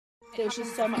there's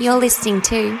just so much. You're listening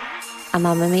to a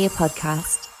Mamma Mia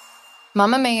podcast.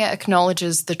 Mamma Mia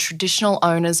acknowledges the traditional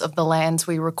owners of the lands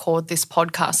we record this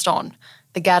podcast on,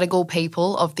 the Gadigal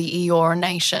people of the Eora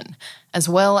Nation, as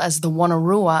well as the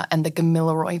Wonnarua and the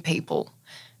Gamilaroi people.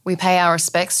 We pay our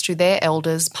respects to their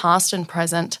elders, past and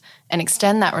present, and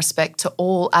extend that respect to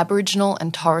all Aboriginal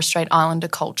and Torres Strait Islander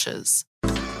cultures.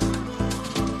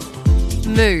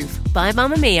 Move by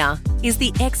Mamma Mia is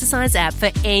the exercise app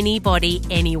for anybody,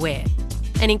 anywhere.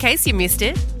 And in case you missed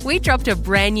it, we dropped a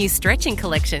brand new stretching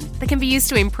collection that can be used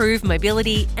to improve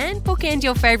mobility and bookend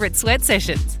your favourite sweat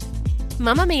sessions.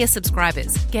 Mamma Mia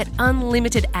subscribers get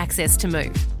unlimited access to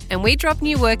Move, and we drop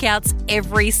new workouts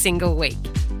every single week.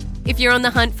 If you're on the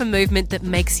hunt for movement that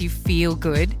makes you feel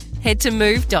good, head to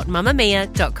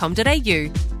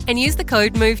move.mammamia.com.au and use the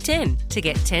code MOVE10 to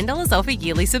get $10 off a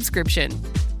yearly subscription.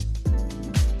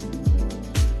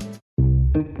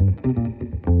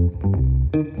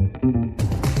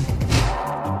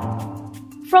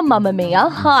 From Mamma Mia,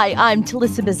 hi, I'm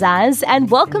Talissa Bazaz,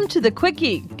 and welcome to The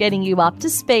Quickie, getting you up to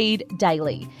speed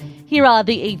daily. Here are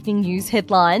the evening news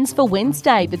headlines for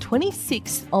Wednesday, the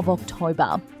 26th of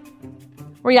October.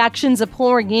 Reactions are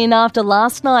pouring in after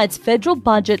last night's federal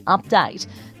budget update.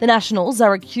 The Nationals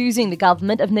are accusing the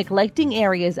government of neglecting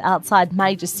areas outside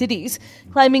major cities,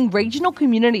 claiming regional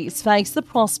communities face the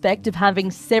prospect of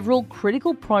having several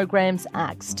critical programs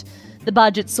axed. The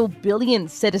budget saw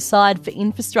billions set aside for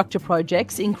infrastructure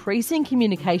projects, increasing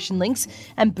communication links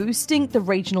and boosting the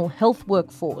regional health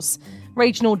workforce.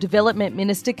 Regional Development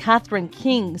Minister Catherine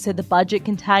King said the budget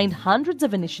contained hundreds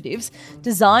of initiatives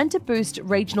designed to boost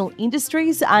regional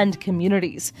industries and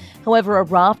communities. However, a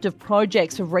raft of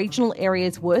projects for regional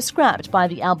areas were scrapped by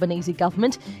the Albanese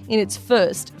government in its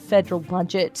first federal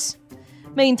budget.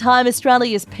 Meantime,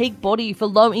 Australia's peak body for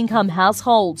low-income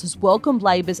households has welcomed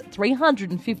Labor's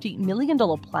 $350 million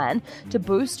plan to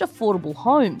boost affordable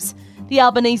homes. The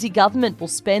Albanese government will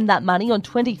spend that money on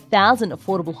 20,000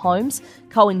 affordable homes,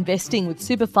 co-investing with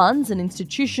super funds and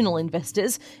institutional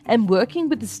investors and working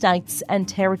with the states and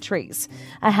territories.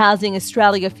 A Housing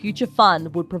Australia Future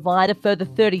Fund would provide a further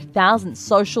 30,000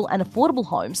 social and affordable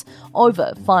homes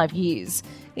over 5 years.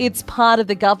 It's part of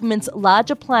the government's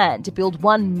larger plan to build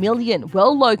 1 million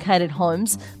well-located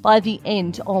homes by the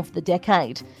end of the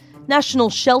decade. National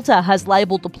Shelter has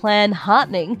labelled the plan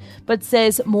heartening, but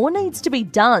says more needs to be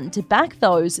done to back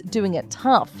those doing it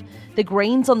tough. The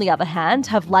Greens, on the other hand,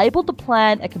 have labelled the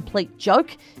plan a complete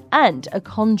joke and a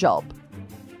con job.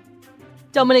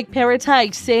 Dominic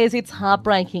Perrottet says it's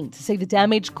heartbreaking to see the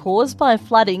damage caused by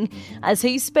flooding as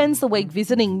he spends the week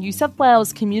visiting New South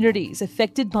Wales communities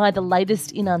affected by the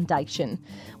latest inundation.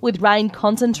 With rain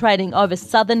concentrating over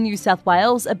southern New South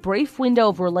Wales, a brief window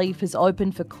of relief has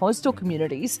opened for coastal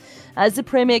communities as the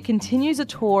Premier continues a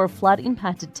tour of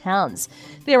flood-impacted towns.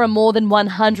 There are more than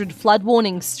 100 flood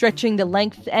warnings stretching the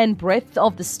length and breadth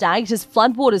of the state as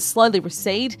floodwaters slowly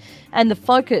recede and the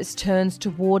focus turns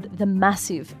toward the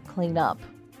massive clean-up.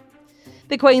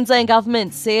 The Queensland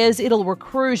Government says it'll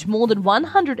recruit more than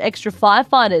 100 extra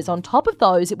firefighters on top of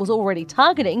those it was already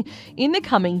targeting in the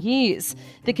coming years.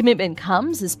 The commitment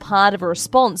comes as part of a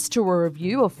response to a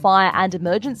review of fire and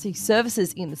emergency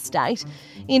services in the state.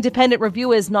 Independent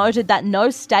reviewers noted that no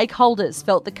stakeholders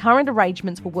felt the current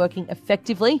arrangements were working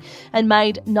effectively and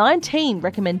made 19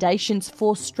 recommendations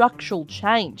for structural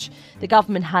change. The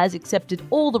government has accepted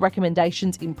all the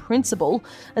recommendations in principle,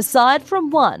 aside from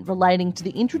one relating to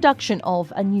the introduction of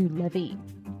a new levy.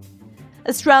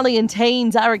 Australian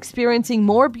teens are experiencing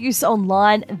more abuse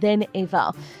online than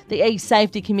ever. The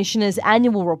E-Safety Commissioner's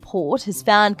annual report has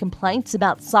found complaints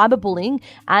about cyberbullying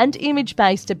and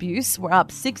image-based abuse were up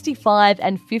 65%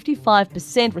 and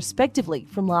 55% respectively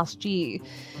from last year.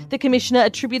 The Commissioner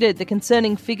attributed the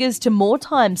concerning figures to more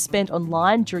time spent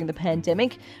online during the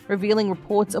pandemic, revealing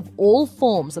reports of all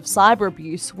forms of cyber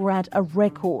abuse were at a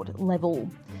record level.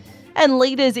 And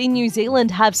leaders in New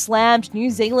Zealand have slammed New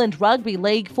Zealand Rugby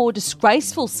League for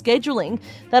disgraceful scheduling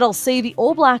that'll see the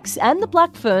All Blacks and the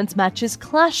Black Ferns matches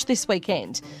clash this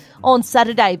weekend. On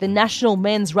Saturday, the national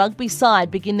men's rugby side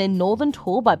begin their northern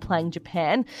tour by playing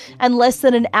Japan, and less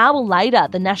than an hour later,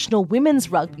 the national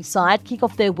women's rugby side kick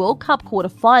off their World Cup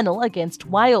quarter-final against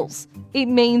Wales. It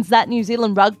means that New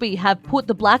Zealand Rugby have put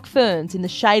the Black Ferns in the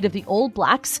shade of the All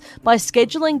Blacks by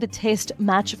scheduling the test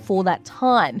match for that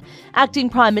time.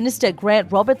 Acting Prime Minister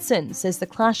Grant Robertson says the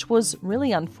clash was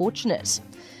really unfortunate.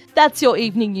 That's your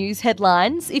evening news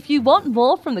headlines. If you want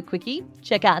more from The Quickie,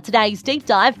 check out today's deep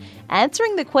dive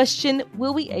answering the question,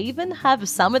 will we even have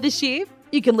summer this year?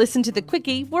 You can listen to The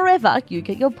Quickie wherever you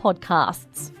get your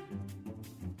podcasts.